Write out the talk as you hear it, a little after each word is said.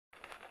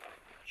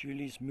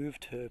Julie's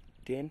moved her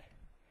den.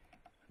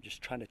 I'm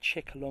just trying to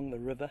check along the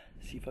river,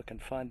 see if I can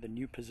find the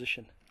new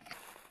position.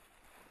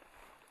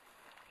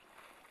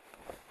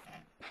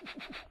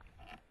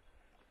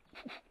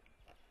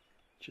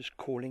 Just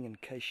calling in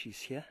case she's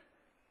here.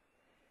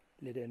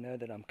 Let her know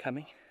that I'm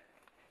coming.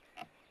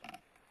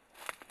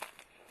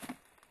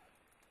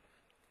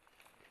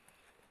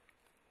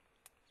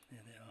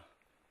 There they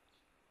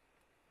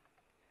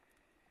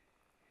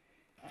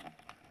are.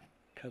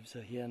 Cubs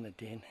are here in the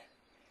den.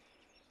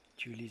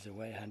 Julie's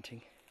away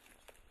hunting.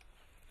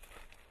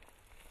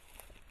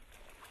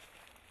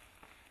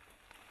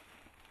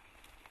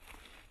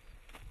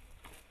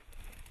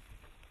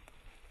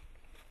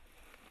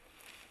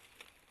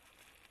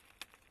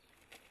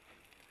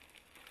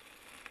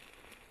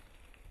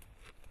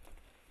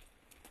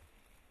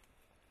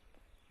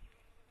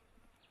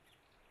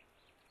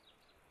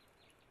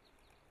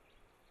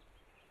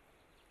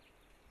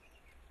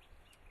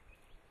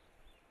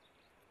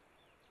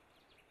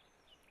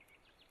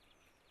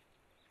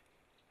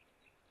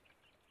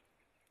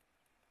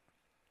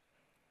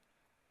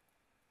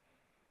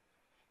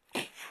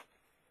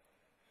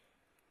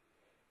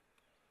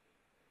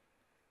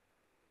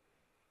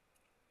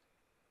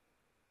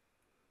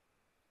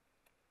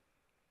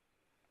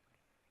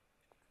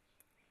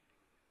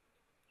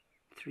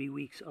 Three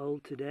weeks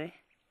old today,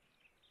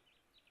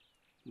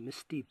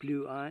 misty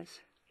blue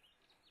eyes,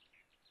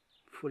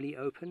 fully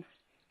open,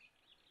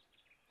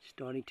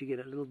 starting to get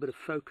a little bit of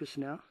focus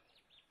now.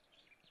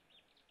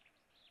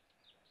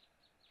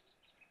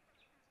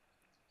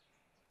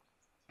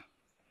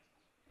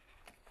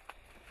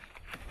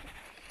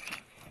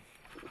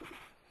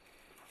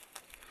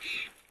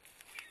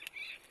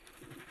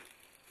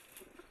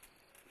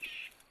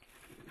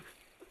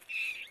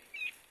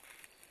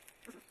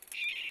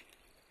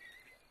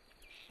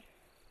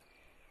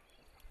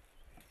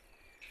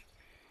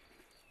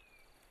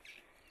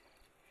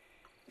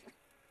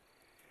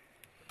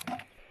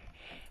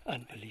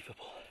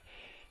 Unbelievable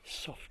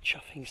soft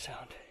chuffing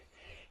sound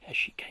as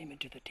she came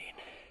into the den.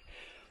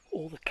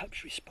 All the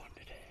cubs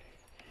responded.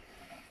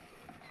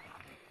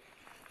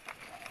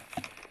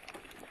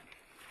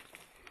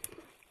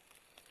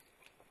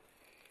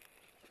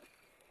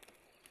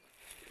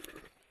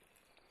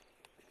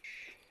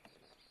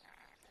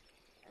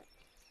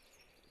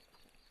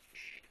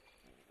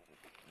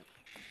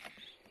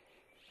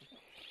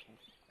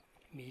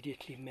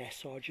 Immediately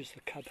massages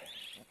the cub.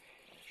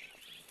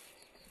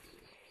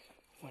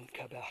 One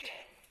cub out,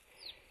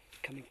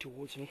 coming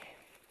towards me.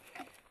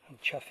 I'm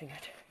chuffing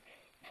it.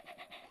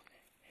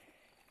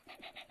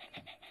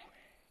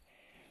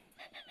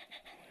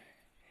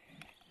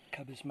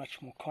 Cub is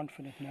much more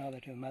confident now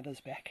that her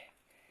mother's back,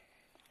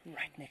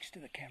 right next to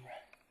the camera.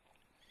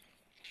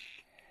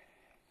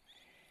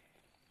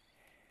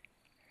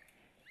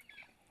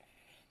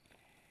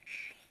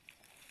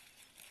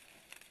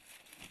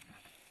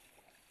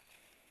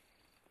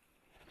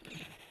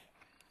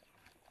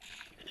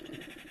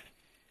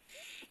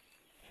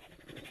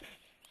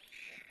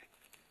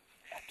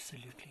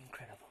 Absolutely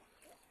incredible.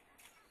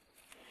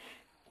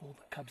 All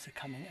the cubs are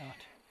coming out,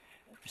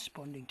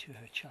 responding to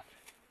her chuff.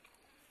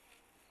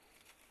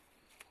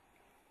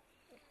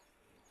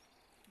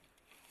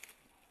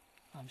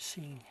 I'm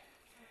seeing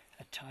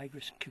a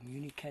tigress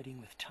communicating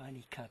with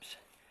tiny cubs.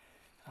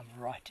 I'm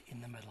right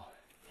in the middle.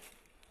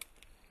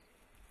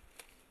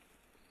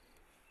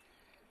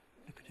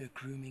 Look at her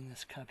grooming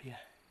this cub here.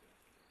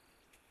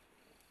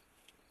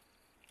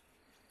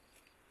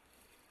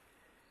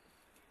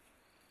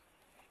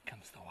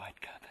 Comes the white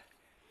cub.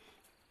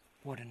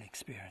 What an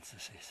experience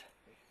this is.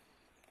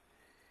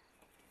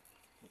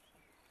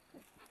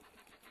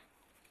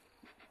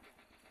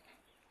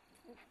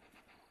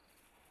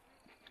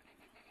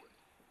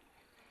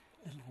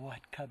 Little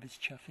white cub is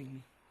chuffing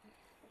me.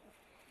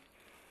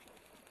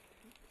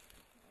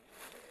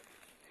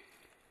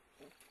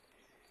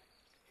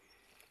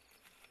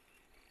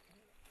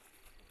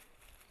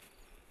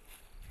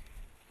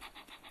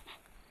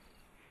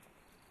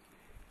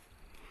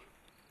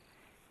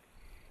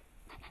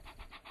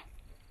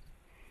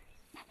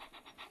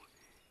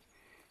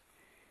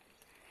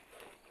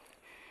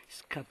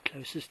 Cub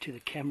closest to the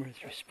camera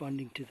is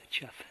responding to the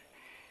chuff.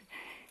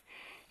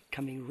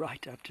 Coming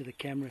right up to the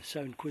camera,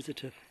 so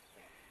inquisitive.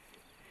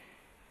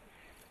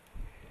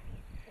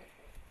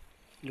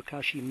 Look how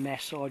she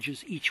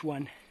massages each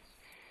one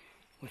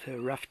with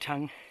her rough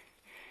tongue.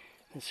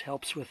 This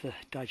helps with the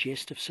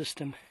digestive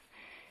system,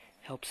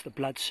 helps the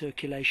blood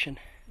circulation,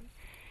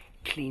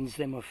 cleans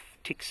them of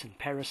ticks and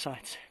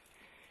parasites.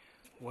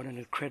 What an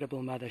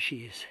incredible mother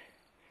she is.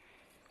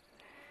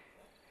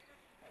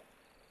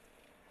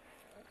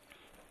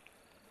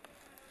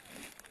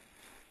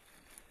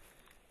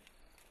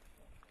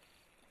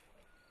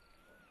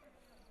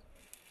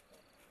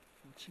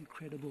 What's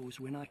incredible was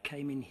when I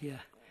came in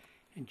here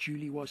and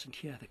Julie wasn't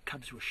here, the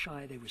cubs were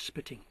shy, they were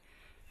spitting.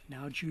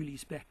 Now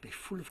Julie's back, they're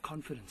full of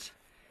confidence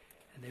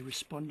and they're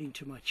responding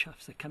to my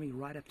chuffs. They're coming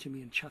right up to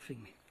me and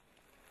chuffing me.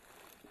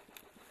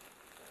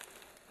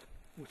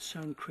 What's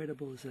so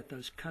incredible is that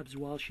those cubs,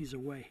 while she's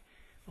away,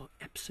 are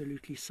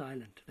absolutely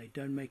silent. They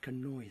don't make a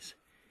noise.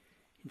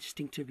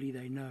 Instinctively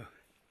they know.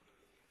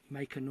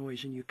 Make a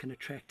noise and you can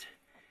attract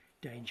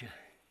danger.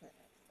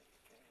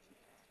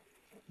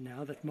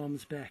 Now that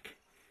mom's back,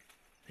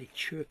 they're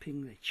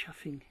chirping, they're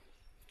chuffing.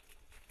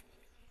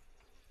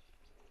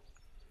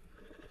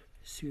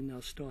 Soon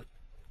they'll start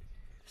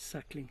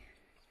suckling.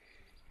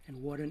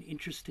 And what an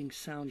interesting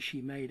sound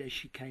she made as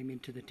she came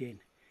into the den.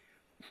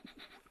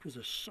 It was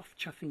a soft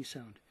chuffing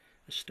sound,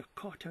 a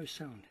staccato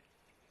sound.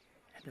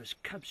 And those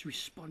cubs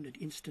responded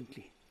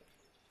instantly.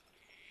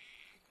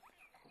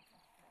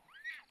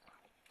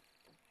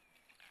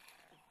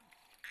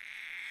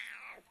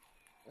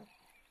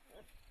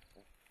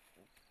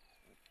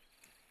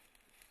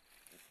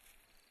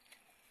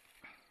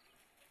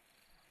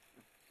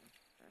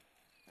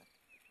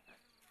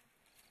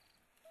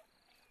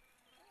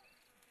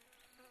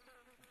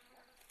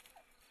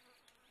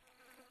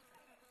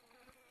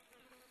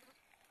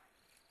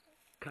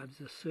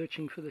 Cubs are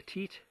searching for the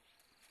teat.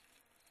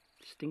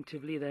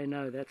 Instinctively they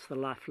know that's the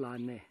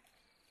lifeline there.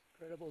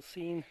 Incredible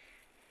scene.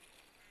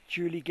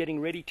 Julie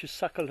getting ready to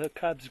suckle her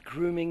cubs,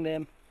 grooming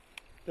them.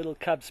 Little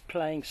cubs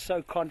playing,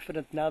 so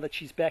confident now that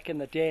she's back in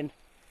the den.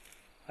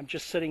 I'm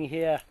just sitting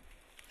here,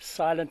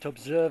 silent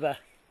observer.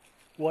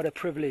 What a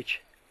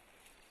privilege.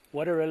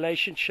 What a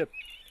relationship,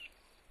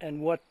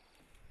 and what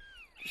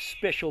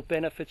special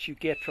benefits you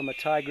get from a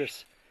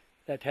tigress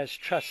that has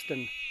trust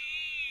in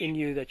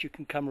you, that you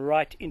can come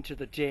right into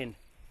the den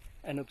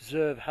and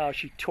observe how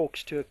she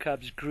talks to her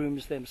cubs,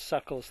 grooms them,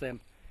 suckles them.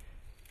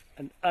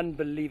 An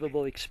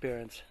unbelievable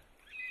experience.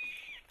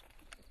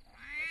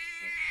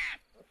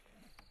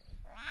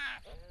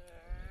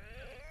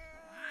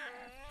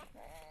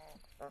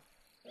 The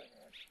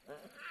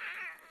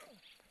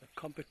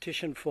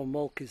competition for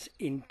milk is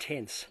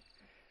intense.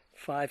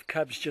 5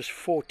 cubs, just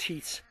 4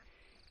 teats.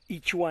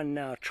 Each one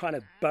now trying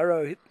to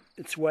burrow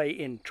its way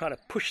in, trying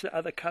to push the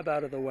other cub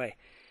out of the way.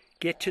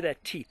 Get to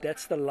that teat,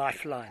 that's the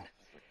lifeline.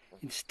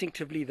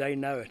 Instinctively they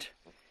know it.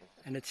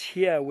 And it's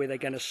here where they're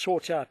going to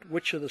sort out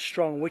which are the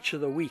strong, which are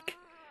the weak,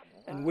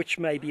 and which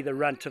may be the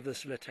runt of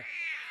this litter.